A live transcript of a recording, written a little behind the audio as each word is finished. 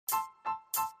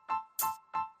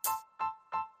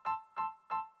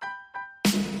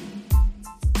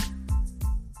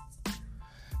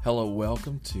Hello,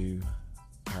 welcome to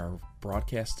our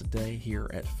broadcast today here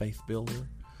at Faith Builder.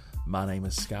 My name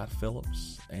is Scott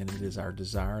Phillips, and it is our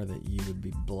desire that you would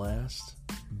be blessed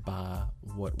by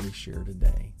what we share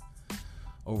today.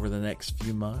 Over the next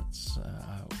few months,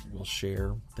 we'll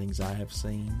share things I have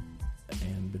seen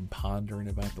and been pondering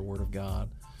about the Word of God,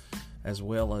 as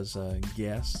well as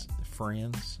guests,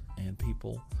 friends, and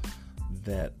people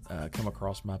that come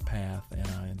across my path and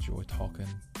I enjoy talking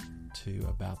to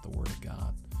about the Word of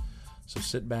God. So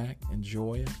sit back,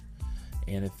 enjoy it,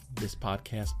 and if this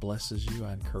podcast blesses you,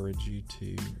 I encourage you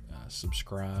to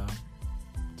subscribe,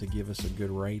 to give us a good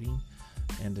rating,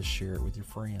 and to share it with your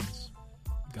friends.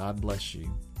 God bless you.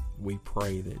 We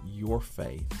pray that your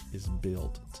faith is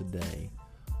built today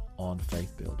on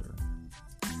Faith Builder.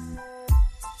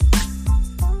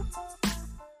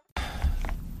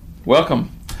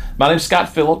 Welcome. My name is Scott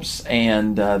Phillips,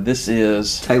 and this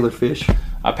is Taylor Fish.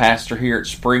 I pastor here at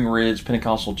Spring Ridge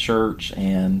Pentecostal Church,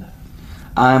 and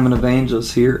I'm an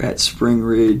evangelist here at Spring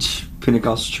Ridge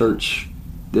Pentecostal Church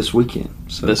this weekend.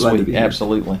 So this glad week, to be here.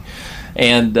 absolutely.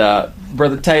 And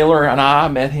Brother Taylor and I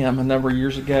met him a number of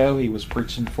years ago. He was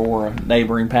preaching for a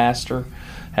neighboring pastor.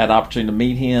 Had the opportunity to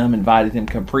meet him, invited him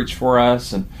to come preach for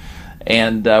us,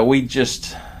 and we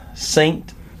just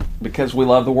synced because we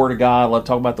love the Word of God, love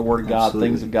talking about the Word of God, Absolutely.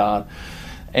 things of God.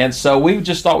 And so we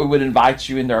just thought we would invite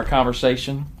you into our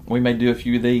conversation. We may do a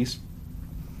few of these.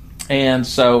 And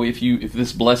so if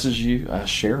this blesses you,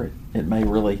 share it. It may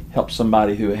really help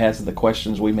somebody who has the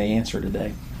questions we may answer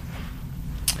today.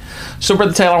 So,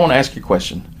 Brother Taylor, I want to ask you a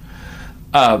question.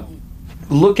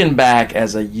 Looking back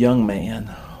as a young man,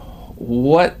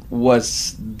 what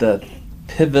was the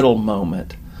pivotal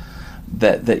moment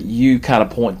that you kind of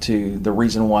point to, the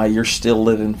reason why you're still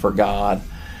living for God,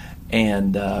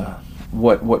 and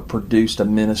what produced a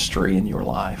ministry in your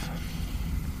life?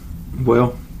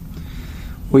 Well,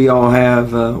 we all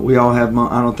have. I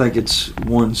don't think it's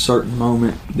one certain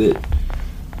moment that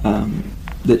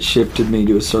shifted me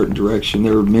to a certain direction.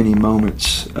 There were many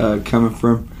moments coming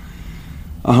from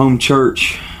a home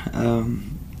church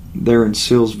there in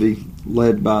Silsbee,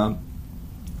 led by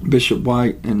Bishop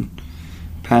White and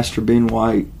Pastor Ben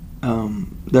White.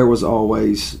 There was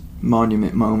always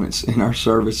monument moments in our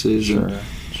services.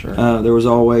 Sure. There was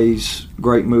always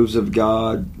great moves of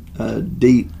God,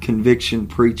 deep conviction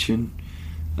preaching.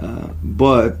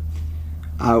 But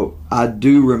I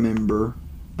do remember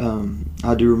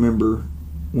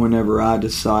whenever I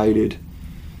decided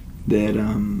that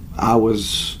I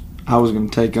was going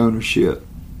to take ownership,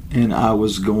 and I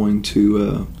was going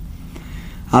to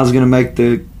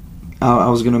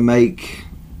make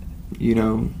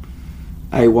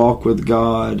a walk with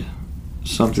God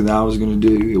something that I was going to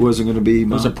do. It wasn't going to be It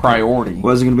was a priority. It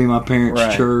wasn't going to be my parents'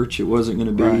 Right. church. It wasn't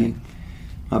going to be Right.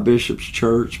 my bishop's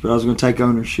church. But I was going to take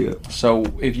ownership. So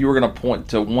if you were going to point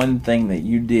to one thing that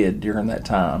you did during that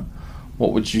time,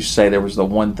 what would you say there was the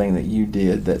one thing that you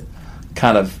did that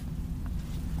kind of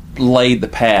laid the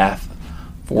path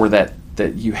for that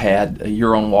you had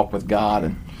your own walk with God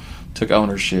and took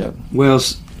ownership? Well,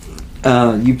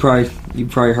 you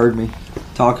probably heard me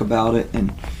talk about it,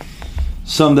 and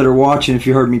some that are watching, if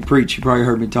you heard me preach, you probably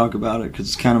heard me talk about it because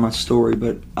it's kind of my story.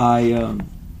 But I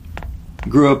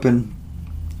grew up in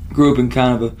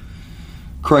kind of a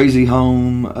crazy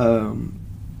home,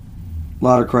 a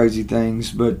lot of crazy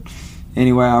things. But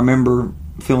anyway, I remember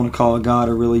feeling a call of God at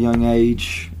a really young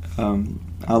age.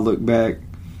 I look back,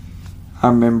 I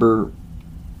remember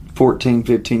 14,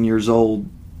 15 years old,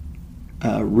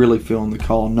 really feeling the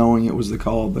call, knowing it was the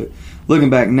call. But looking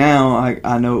back now,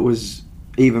 I know it was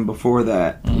even before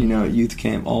that. Mm-hmm. At youth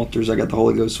camp altars. I got the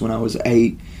Holy Ghost when I was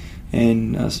 8,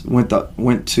 and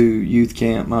went to youth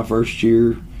camp my first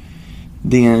year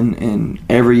then, and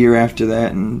every year after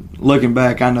that. And looking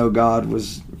back, I know God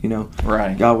was,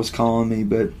 Right. God was calling me.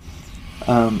 But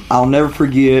I'll never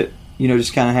forget,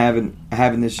 just kind of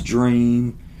having this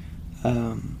dream,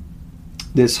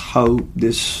 this hope,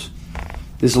 this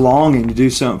longing to do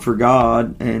something for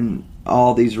God, and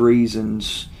all these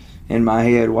reasons in my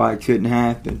head why it couldn't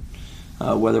happen.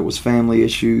 Whether it was family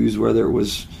issues, whether it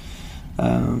was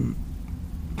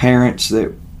parents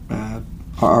that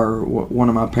are one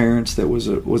of my parents that was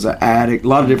an addict, a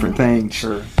lot of different things.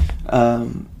 Sure.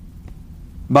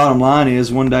 Bottom line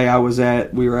is, one day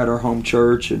we were at our home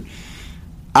church, and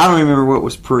I don't remember what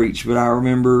was preached, but I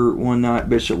remember one night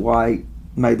Bishop White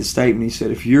made the statement. He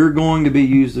said, "If you're going to be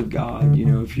used of God,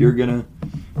 if you're gonna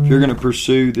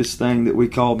pursue this thing that we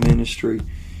call ministry,"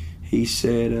 he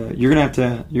said, "you're gonna have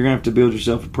to build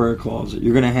yourself a prayer closet.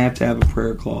 You're gonna have to have a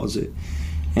prayer closet."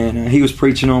 And he was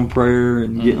preaching on prayer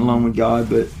and getting along with God,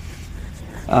 but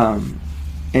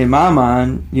in my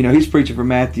mind, he's preaching from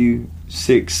Matthew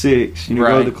 6:6. Go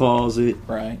Right. to the closet,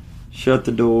 Right. shut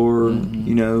the door.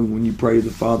 When you pray to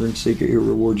the Father in secret, He'll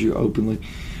reward you openly.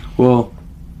 Well,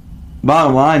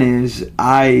 bottom line is,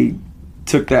 I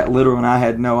took that literal, and I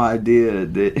had no idea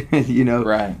that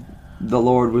Right. the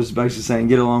Lord was basically saying,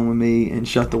 "Get along with me and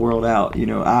shut the world out."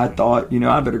 I thought,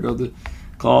 I better go to the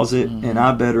closet and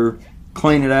I better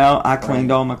clean it out. I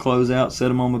cleaned all my clothes out, set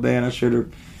them on my bed. I should have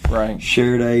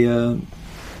shared a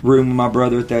room with my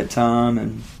brother at that time,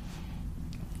 and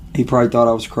he probably thought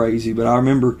I was crazy. But I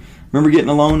remember getting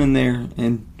alone in there,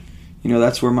 and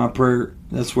that's where my prayer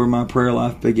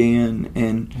life began.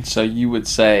 And so you would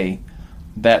say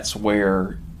that's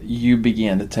where you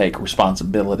began to take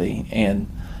responsibility, and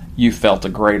you felt a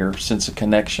greater sense of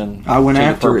connection. I went to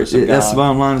after the it. purpose of That's God. the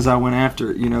bottom line. Is I went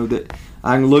after it. That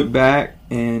I can look back,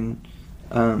 and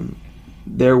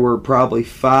there were probably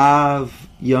 5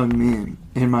 young men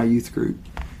in my youth group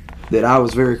that I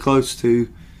was very close to.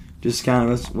 Just kind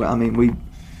of,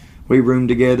 we roomed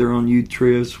together on youth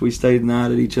trips. We stayed the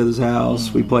night at each other's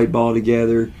house. We played ball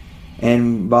together.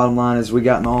 And bottom line is, we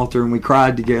got in the altar and we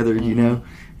cried together.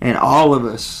 And all of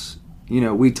us,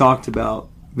 we talked about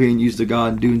being used to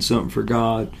God and doing something for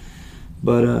God.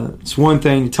 But it's one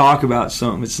thing to talk about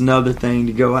something; it's another thing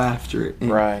to go after it.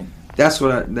 And Right. That's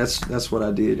what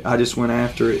I did. I just went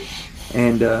after it,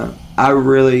 and I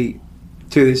really,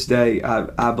 to this day,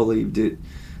 I believed it.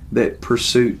 That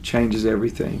pursuit changes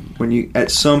everything. When you, at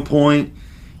some point,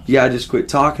 you gotta just quit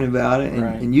talking about it,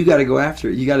 and you got to go after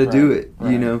it. You got to do it.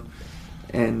 Right.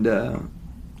 And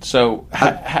so,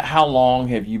 how long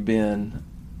have you been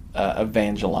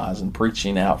evangelizing,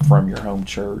 preaching out from your home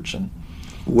church? And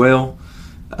well,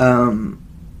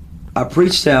 I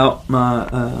preached out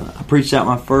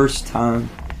my first time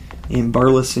in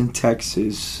Burleson,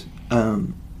 Texas.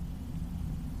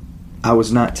 I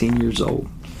was 19 years old,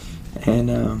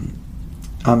 and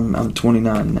I'm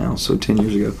 29 now, so 10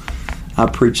 years ago, I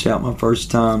preached out my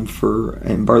first time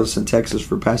in Burleson, Texas,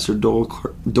 for Pastor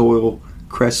Doyle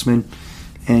Cressman,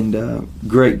 and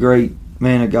great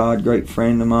man of God, great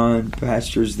friend of mine,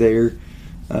 pastors there,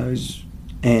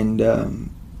 and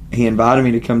he invited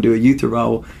me to come do a youth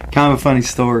revival. Kind of a funny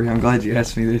story. I'm glad you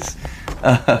asked me this.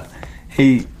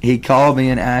 He called me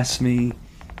and asked me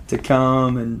to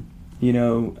come, and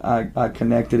I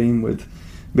connected him with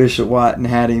Bishop White and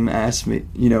had him ask me,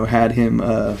 had him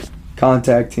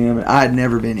contact him. And I had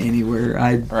never been anywhere.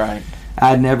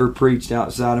 I'd never preached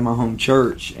outside of my home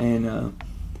church, and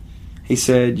he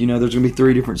said, there's going to be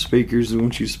 3 different speakers. I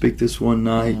want you to speak this one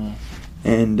night.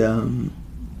 And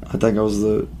I think I was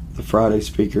the Friday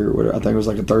speaker, or whatever. I think it was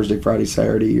like a Thursday, Friday,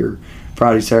 Saturday, or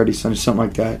Friday, Saturday, Sunday, something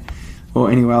like that. Well,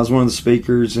 anyway, I was one of the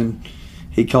speakers, and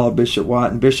he called Bishop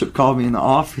White, and Bishop called me in the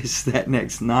office that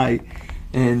next night,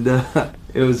 and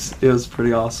it was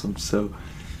pretty awesome. So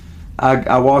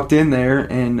I walked in there,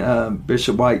 and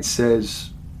Bishop White said,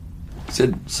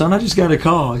 "Son, I just got a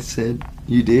call." I said,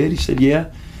 "You did?" He said, "Yeah."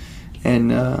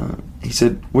 And he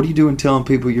said, "What are you doing telling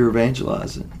people you're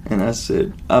evangelizing?" And I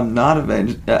said, "I'm not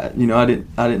evangelizing."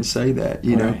 I didn't say that,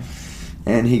 Right.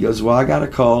 And he goes, "Well, I got a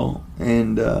call,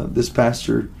 and this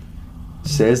pastor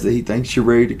says that he thinks you're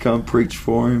ready to come preach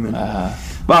for him." And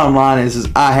bottom line is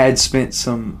I had spent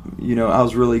some, I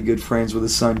was really good friends with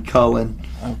his son Cullen.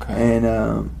 Okay. And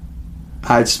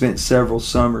I had spent several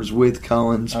summers with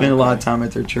Cullen, spent a lot of time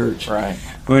at their church. Right.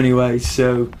 Well, anyway,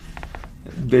 so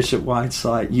Bishop White's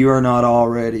like, "You are not all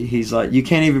ready." He's like, "You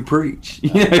can't even preach."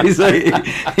 He's like,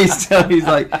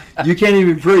 "You can't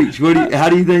even preach. How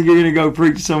do you think you're gonna go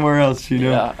preach somewhere else?"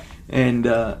 Yeah. And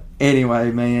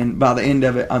anyway, man, by the end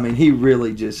of it, he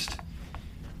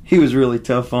was really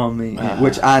tough on me,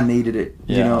 which I needed it.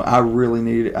 Yeah. I really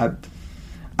needed it.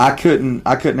 I couldn't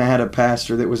have had a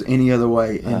pastor that was any other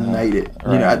way and made it.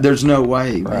 Right. There's no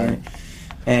way, man. Right.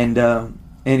 And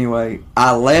anyway,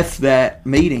 I left that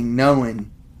meeting knowing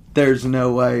there's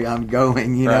no way I'm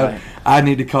going. Right. I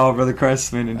need to call Brother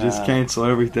Cressman and just cancel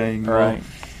everything. Right. Well,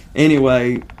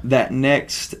 anyway, that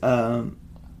next,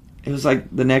 it was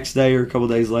like the next day or a couple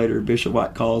days later, Bishop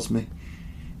White calls me,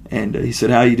 and he said,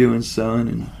 "How you doing, son?"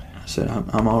 And I said,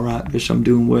 I'm all right, Bishop. I'm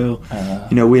doing well.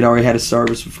 We'd already had a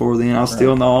service before then. I was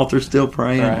still on the altar, still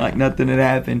praying like nothing had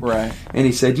happened. Right. And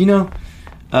he said,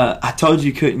 I told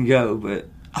you couldn't go, but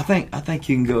I think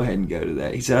you can go ahead and go to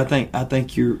that. He said, I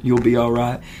think you'll be all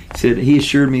right. He said he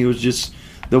assured me it was just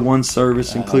the one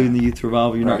service, including the youth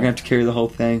revival. You're not going to have to carry the whole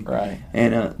thing. Right.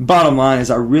 And bottom line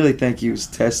is, I really think he was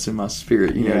testing my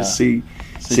spirit, to see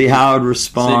how I would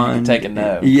respond. See if you could take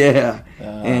a no. Yeah.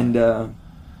 And,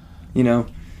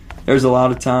 there's a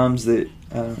lot of times that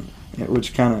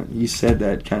which kind of, you said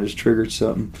that kind of just triggered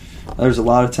something. There's a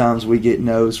lot of times we get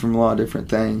no's from a lot of different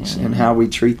things, and how we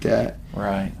treat that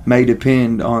may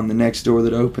depend on the next door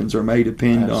that opens, or may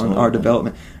depend on our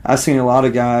development. I've seen a lot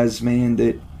of guys, man,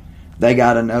 that they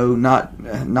got to know,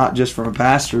 not just from a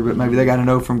pastor, but maybe they got to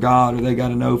know from God, or they got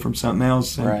to know from something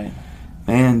else. And,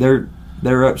 man,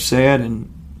 they're upset, and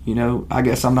I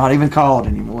guess I'm not even called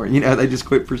anymore. They just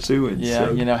quit pursuing.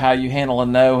 Yeah, so. How you handle a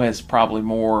no is probably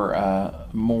more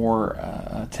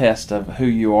a test of who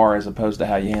you are as opposed to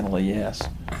how you handle a yes.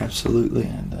 Absolutely.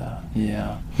 And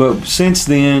yeah. But since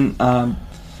then, me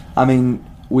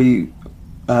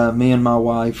and my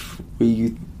wife,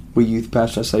 we youth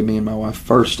pastor. I say me and my wife.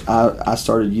 First, I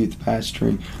started youth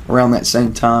pastoring around that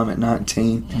same time at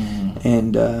 19,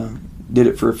 and did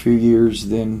it for a few years.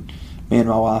 Then me and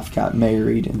my wife got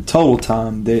married, and total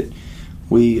time that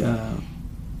we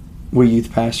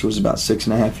youth pastor was about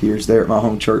 6.5 years there at my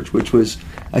home church, which was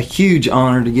a huge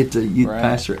honor to get to youth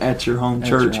pastor at your home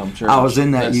church. I was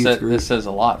in that youth group. This says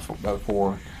a lot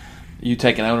for you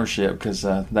taking ownership, because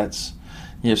that's,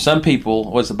 some people,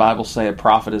 what does the Bible say? A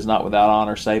prophet is not without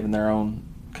honor, save in their own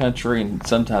country, and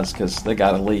sometimes because they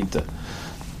got to leave to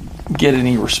get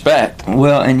any respect.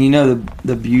 Well, and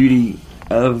the beauty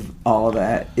of all of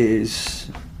that is,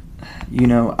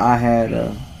 I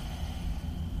had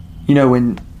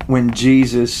when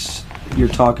Jesus, you're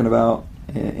talking about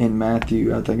in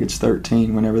Matthew, I think it's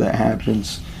 13, whenever that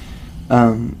happens,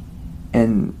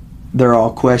 and they're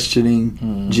all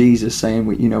questioning Jesus, saying,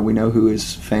 we know who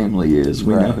his family is.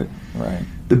 We know it. Right.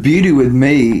 The beauty with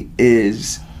me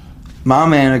is my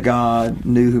man of God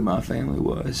knew who my family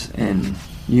was, and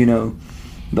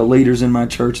the leaders in my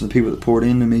church and the people that poured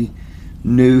into me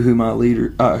knew who my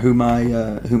who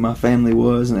my family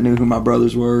was, and they knew who my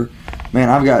brothers were. Man,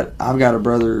 I've got a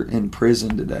brother in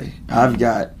prison today. I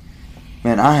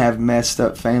have messed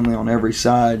up family on every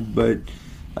side, but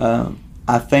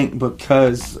I think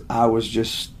because I was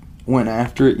just went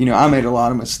after it. I made a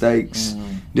lot of mistakes,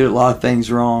 did a lot of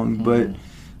things wrong, but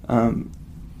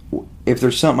if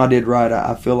there's something I did right,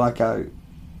 I feel like I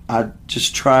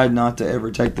just tried not to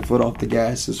ever take the foot off the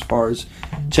gas as far as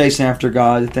chasing after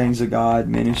God, the things of God,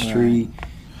 ministry.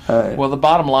 Well, the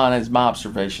bottom line is my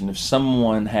observation: if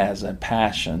someone has a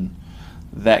passion,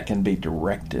 that can be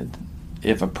directed.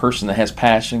 If a person that has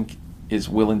passion is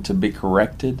willing to be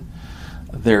corrected,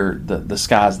 the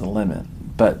sky's the limit.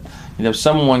 But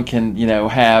someone can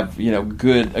have a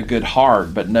good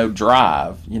heart but no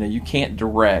drive. You can't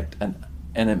direct an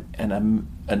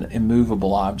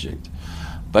immovable object,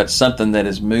 but something that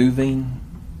is moving,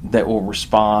 that will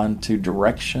respond to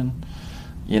direction.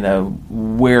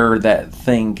 Where that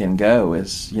thing can go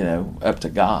is up to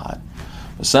God.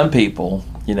 Some people,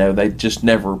 they just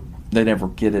never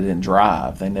get it in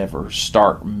drive. They never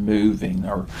start moving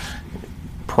or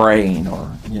praying,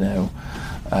 or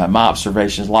my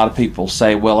observation is a lot of people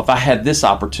say, well, if I had this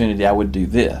opportunity, I would do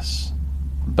this.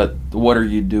 But what are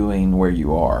you doing where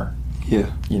you are? Yeah.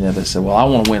 They say, well, I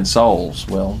want to win souls.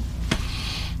 Well,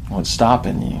 what's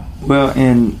stopping you? Well,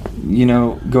 and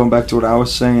going back to what I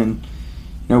was saying,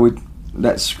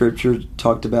 that scripture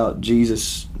talked about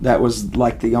Jesus. That was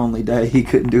like the only day he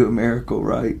couldn't do a miracle,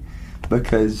 right?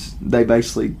 Because they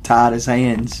basically tied his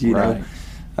hands,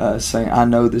 saying, I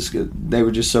know this. They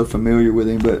were just so familiar with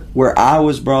him. But where I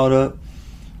was brought up,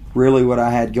 really what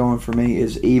I had going for me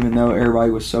is, even though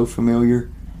everybody was so familiar,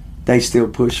 they still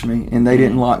pushed me, and they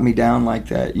didn't lock me down like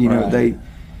that.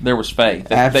 There was faith.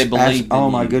 They believed in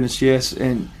oh my goodness, yes.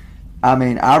 And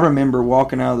I remember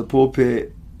walking out of the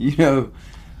pulpit,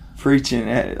 preaching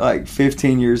at like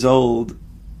 15 years old,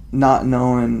 not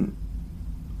knowing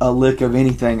a lick of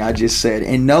anything I just said,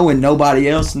 and knowing nobody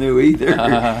else knew either.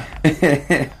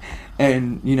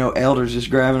 And elders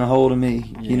just grabbing a hold of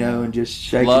me, and just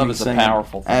shaking Love me, is saying, a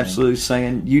powerful thing. Absolutely,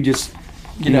 saying, you just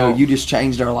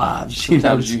changed our lives.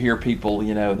 Sometimes you hear people,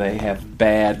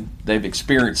 they've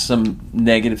experienced some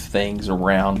negative things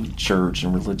around church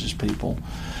and religious people.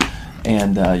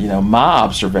 And, my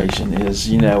observation is,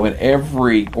 in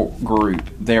every group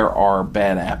there are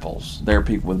bad apples. There are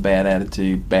people with bad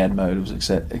attitude, bad motives,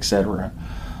 etc.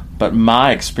 But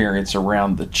my experience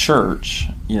around the church,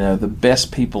 the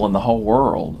best people in the whole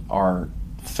world are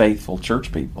faithful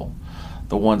church people.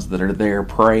 The ones that are there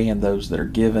praying, those that are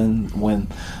giving.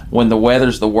 When the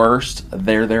weather's the worst,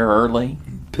 they're there early.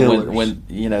 Pillars.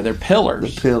 They're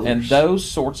pillars. The pillars. And those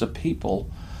sorts of people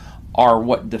are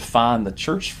what define the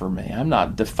church for me. I'm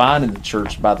not defining the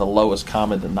church by the lowest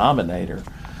common denominator.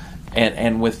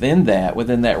 And within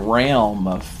that realm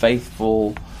of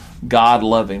faithful,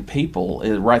 God-loving people,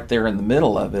 right there in the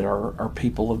middle of it are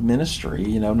people of ministry.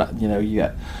 You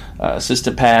got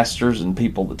assistant pastors and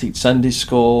people that teach Sunday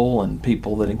school and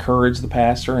people that encourage the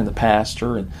pastor and the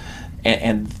pastor,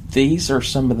 and these are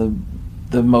some of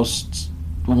the most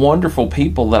wonderful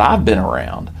people that I've been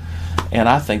around. And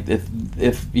I think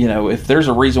if there's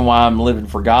a reason why I'm living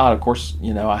for God, of course,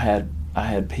 I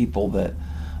had people that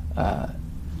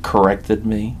corrected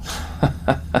me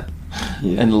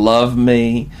and loved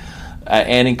me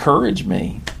and encouraged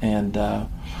me, and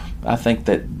I think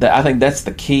that's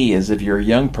the key. Is if you're a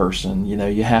young person,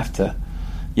 you have to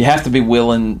be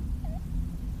willing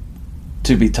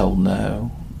to be told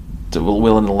no,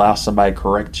 willing to allow somebody to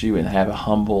correct you and have a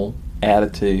humble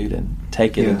attitude and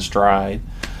take it in stride.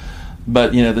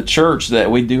 But the church, that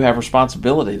we do have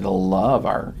responsibility to love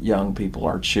our young people,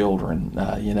 our children,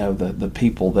 the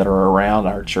people that are around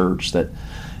our church, that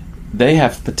they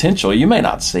have potential. You may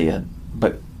not see it,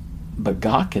 but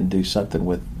God can do something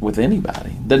with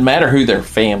anybody. Doesn't matter who their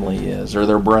family is or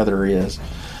their brother is.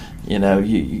 You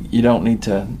don't need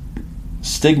to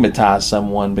stigmatize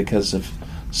someone because of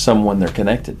someone they're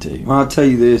connected to. Well, I'll tell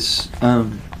you this.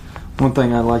 One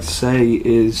thing I'd like to say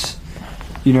is,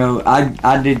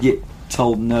 I did get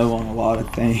told no on a lot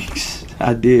of things.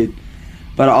 I did.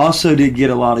 But I also did get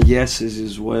a lot of yeses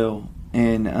as well.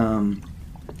 And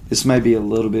this may be a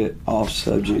little bit off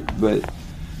subject, but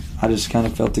I just kind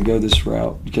of felt to go this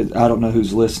route because I don't know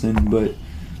who's listening, but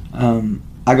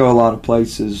I go a lot of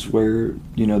places where,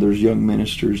 there's young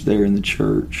ministers there in the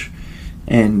church.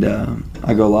 And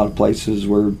I go a lot of places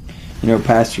where,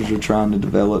 pastors are trying to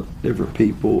develop different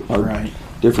people or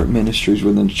different ministries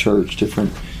within the church,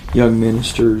 different young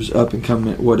ministers, up and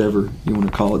coming, whatever you want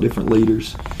to call it, different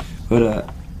leaders. But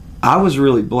I was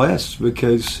really blessed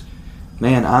because,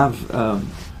 man,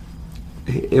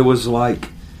 it was like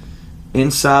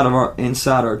inside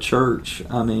our church.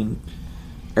 I mean,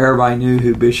 everybody knew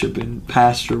who bishop and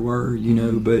pastor were,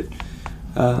 but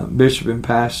bishop and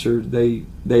pastor, they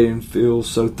didn't feel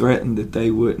so threatened that they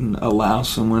wouldn't allow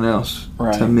someone else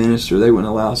to minister. They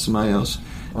wouldn't allow somebody else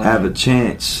have a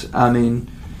chance. I mean,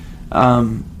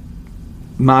 some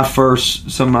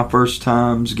of my first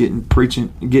times getting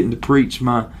to preach,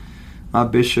 my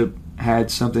bishop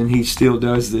had something. He still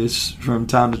does this from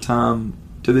time to time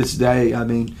to this day. I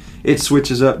mean, it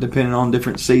switches up depending on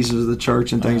different seasons of the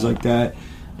church and things like that.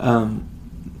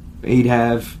 He'd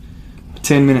have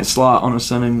 10-minute slot on a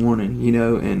Sunday morning,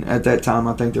 and at that time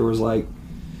I think there was like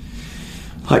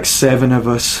 7 of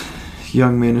us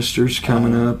young ministers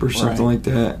coming up or something like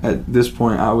that. At this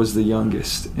point I was the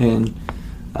youngest, and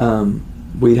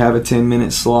we'd have a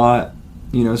 10-minute slot.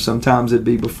 Sometimes it'd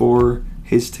be before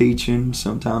his teaching,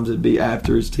 sometimes it'd be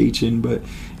after his teaching, but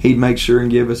he'd make sure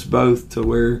and give us both to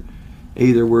where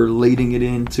either we're leading it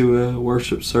into a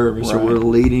worship service or we're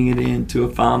leading it into a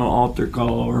final altar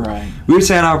call, or we just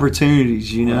had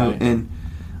opportunities, and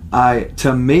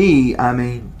to me, I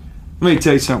mean, let me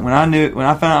tell you something. When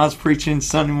I found out I was preaching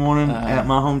Sunday morning at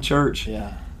my home church,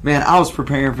 man, I was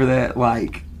preparing for that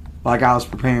like I was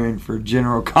preparing for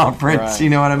general conference. You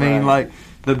know what I mean? Like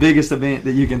the biggest event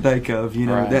that you can think of.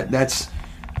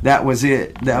 That was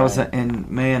it. That was, and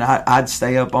man, I'd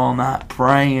stay up all night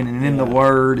praying and in the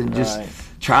Word and just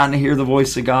trying to hear the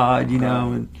voice of God,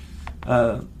 And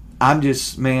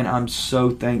I'm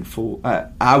so thankful.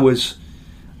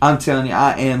 I'm telling you,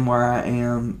 I am where I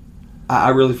am. I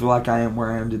really feel like I am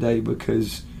where I am today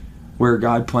because where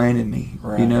God planted me.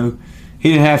 He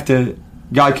didn't have to.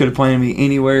 God could have planted me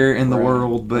anywhere in the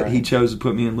world, but He chose to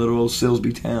put me in little old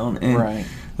Silsbee town. And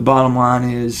the bottom line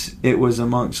is, it was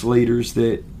amongst leaders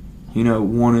that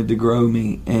wanted to grow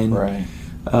me, and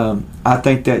I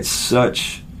think that's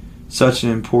such an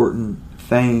important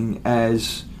thing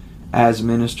as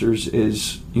ministers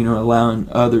is allowing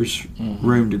others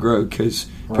room to grow. Because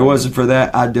if it wasn't for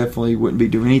that, I definitely wouldn't be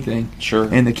doing anything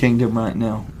in the kingdom right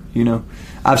now.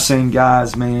 I've seen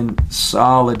guys, man,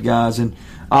 solid guys, and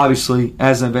obviously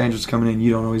as an evangelist coming in,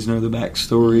 you don't always know the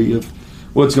backstory of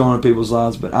what's going on in people's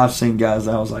lives, but I've seen guys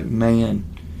that I was like, man,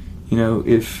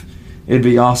 if it'd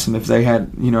be awesome if they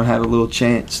had had a little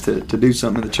chance to do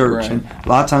something in the church, and a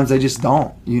lot of times they just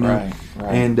don't,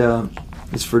 and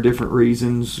it's for different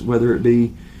reasons, whether it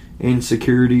be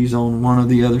insecurities on one or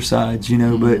the other sides,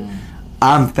 but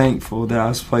I'm thankful that I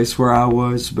was placed where I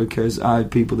was because I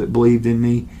had people that believed in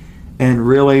me. And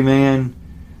really, man,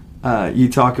 you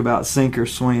talk about sink or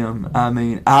swim. I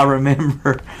mean, I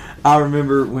remember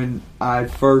when I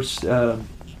first I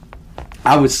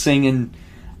was singing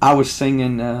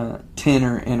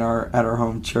tenor at our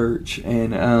home church,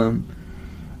 and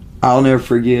I'll never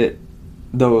forget.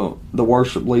 the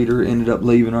worship leader ended up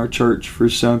leaving our church for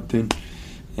something,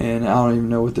 and I don't even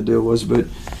know what the deal was. But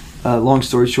long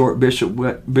story short, Bishop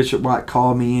White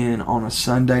called me in on a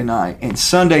Sunday night, and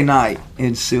Sunday night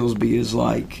in Silsbee is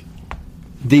like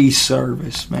the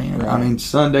service, man. Right. I mean,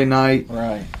 Sunday night.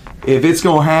 Right. If it's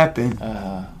gonna happen,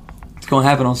 it's gonna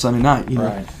happen on Sunday night. You know?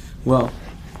 Right. Well,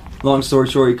 long story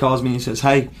short, he calls me and he says,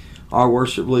 "Hey, our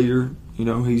worship leader,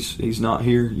 he's not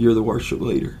here. You're the worship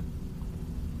leader."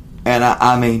 And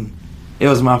I mean, it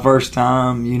was my first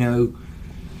time,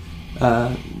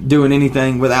 doing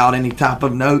anything without any type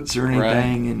of notes or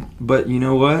anything. Right. But you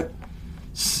know what?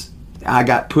 I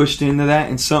got pushed into that,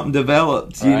 and something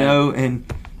developed. Right. And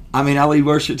I mean, I lead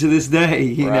worship to this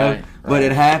day. Right. But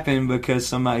it happened because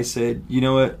somebody said, "You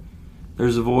know what?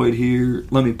 There's a void here.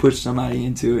 Let me push somebody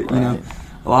into it." Right.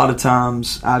 A lot of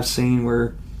times I've seen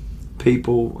where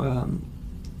people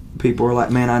are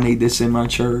like, "Man, I need this in my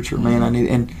church," or "Man, I need,"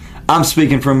 and I'm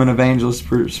speaking from an evangelist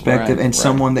perspective, Right, and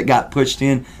someone that got pushed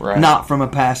in, Right. not from a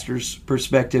pastor's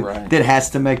perspective Right. that has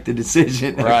to make the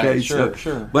decision. Right, Okay,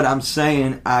 sure. But I'm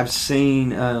saying I've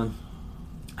seen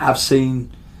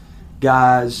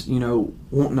guys,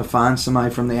 wanting to find somebody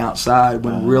from the outside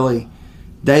when really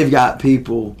they've got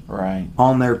people Right.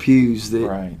 on their pews that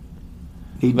Right.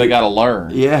 need They got to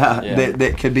learn. yeah.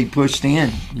 That could be pushed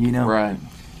in, Right.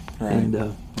 Right. And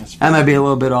That's that may be a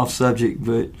little bit off subject,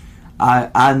 but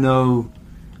I know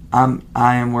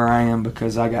I am where I am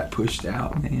because I got pushed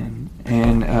out, man.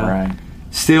 And right.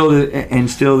 still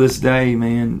this day,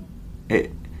 man,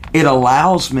 it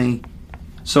allows me.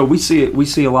 So we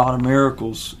see a lot of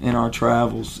miracles in our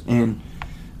travels, and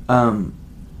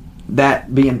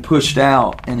that being pushed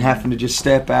out and having to just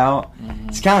step out,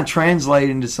 it's kind of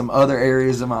translating to some other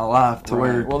areas of my life to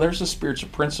where there's a spiritual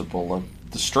principle of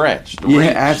the stretch, the Yeah,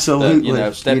 reach,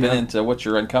 absolutely. stepping into what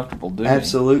you're uncomfortable doing.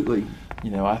 absolutely.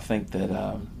 I think that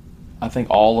I think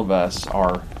all of us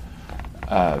are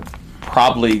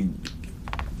probably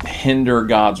hinder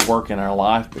God's work in our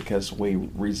life because we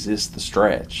resist the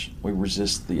stretch. We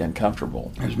resist the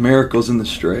uncomfortable. There's miracles in the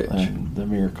stretch. And the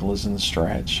miracle is in the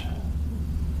stretch.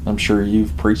 I'm sure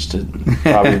you've preached it.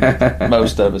 Probably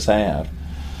most of us have.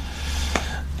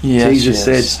 Yes, Jesus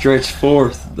said, "Stretch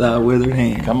forth thy withered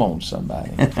hand." Come on,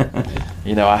 somebody.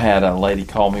 I had a lady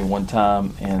call me one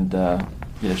time, and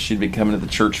she'd been coming to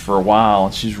the church for a while,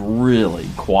 and she's really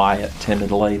quiet,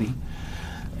 timid lady.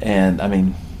 And I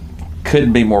mean,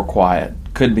 couldn't be more quiet,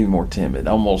 couldn't be more timid,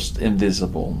 almost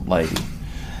invisible lady.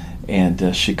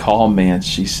 And she called me and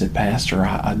she said, "Pastor,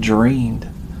 I dreamed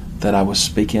that I was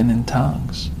speaking in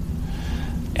tongues."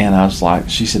 And I was like,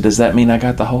 she said, "Does that mean I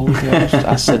got the Holy Ghost?"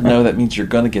 I said, "No, that means you're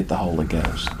going to get the Holy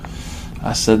Ghost."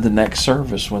 I said, "The next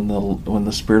service, when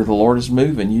the Spirit of the Lord is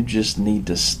moving, you just need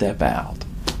to step out."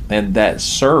 And that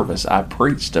service, I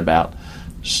preached about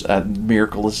a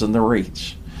miracle is in the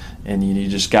reach. And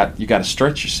you got to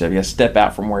stretch yourself. You got to step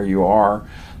out from where you are,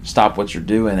 stop what you're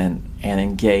doing, and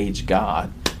engage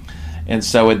God. And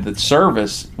so at the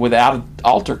service, without an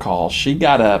altar call, she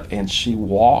got up and she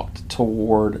walked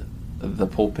toward the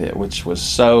pulpit, which was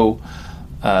so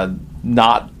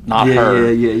not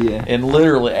her. Yeah. And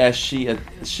literally, as she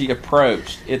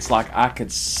approached, it's like I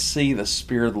could see the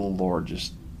Spirit of the Lord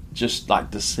just like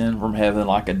descend from heaven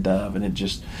like a dove, and it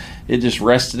just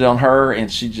rested on her,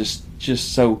 and she just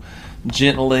so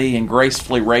gently and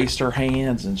gracefully raised her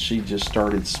hands, and she just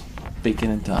started speaking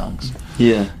in tongues.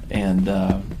 Yeah. And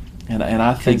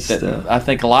I think I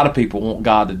think a lot of people want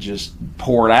God to just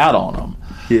pour it out on them.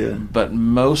 Yeah. But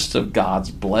most of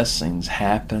God's blessings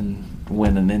happen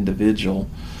when an individual,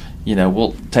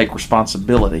 will take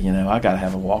responsibility. I got to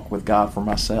have a walk with God for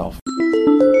myself.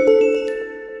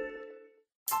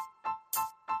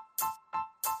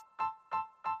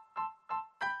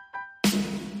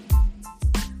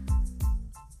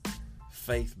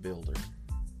 Faith builder.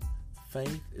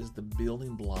 Faith is the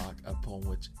building block upon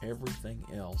which everything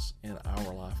else in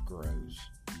our life grows.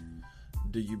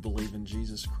 Do you believe in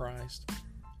Jesus Christ?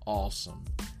 Awesome.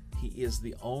 He is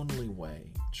the only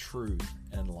way, truth,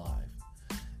 and life.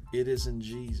 It is in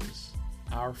Jesus,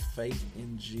 our faith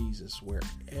in Jesus, where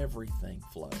everything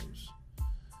flows.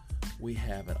 We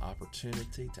have an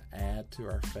opportunity to add to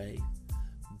our faith,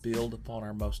 build upon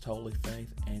our most holy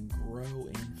faith, and grow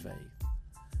in faith.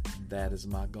 That is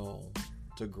my goal,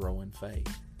 to grow in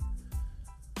faith.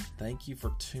 Thank you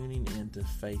for tuning in to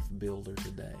Faith Builder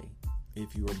today.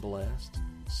 If you are blessed,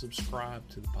 subscribe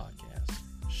to the podcast,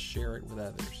 share it with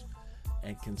others,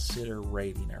 and consider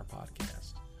rating our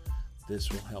podcast. This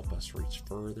will help us reach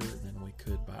further than we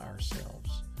could by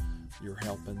ourselves. Your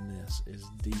help in this is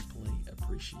deeply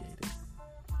appreciated.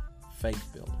 Faith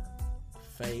Builder.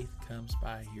 Faith comes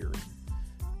by hearing,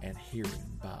 and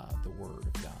hearing by the word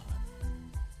of God.